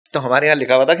तो हमारे यहाँ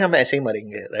लिखा हुआ था कि हम ऐसे ही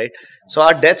मरेंगे, right? So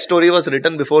our death story was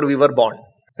written before we were born.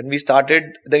 When we started,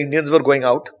 the Indians were going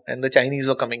out and the Chinese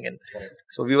were coming in. Correct.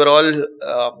 So we were all,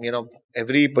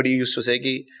 everybody used to say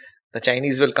ki the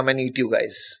Chinese will come and eat you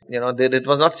guys. It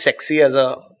was not sexy as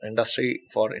a industry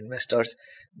for investors.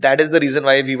 That is the reason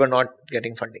why we were not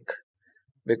getting funding.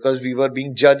 Because we were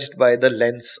being judged by the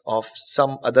lens of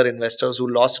some other investors who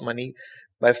lost money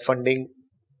by funding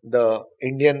the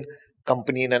Indian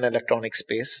company in an electronic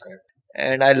space. Correct.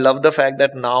 And I love the fact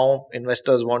that now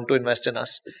investors want to invest in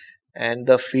us. And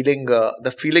the feeling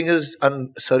is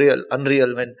surreal,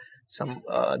 unreal when some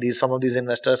of these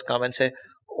investors come and say,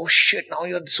 "Oh shit, now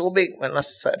you're so big." Well, no,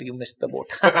 sir, you missed the boat.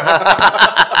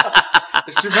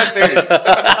 The ship has sailed.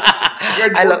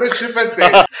 The ship has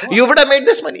sailed. You would have made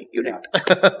this money. You didn't.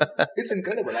 It's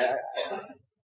incredible.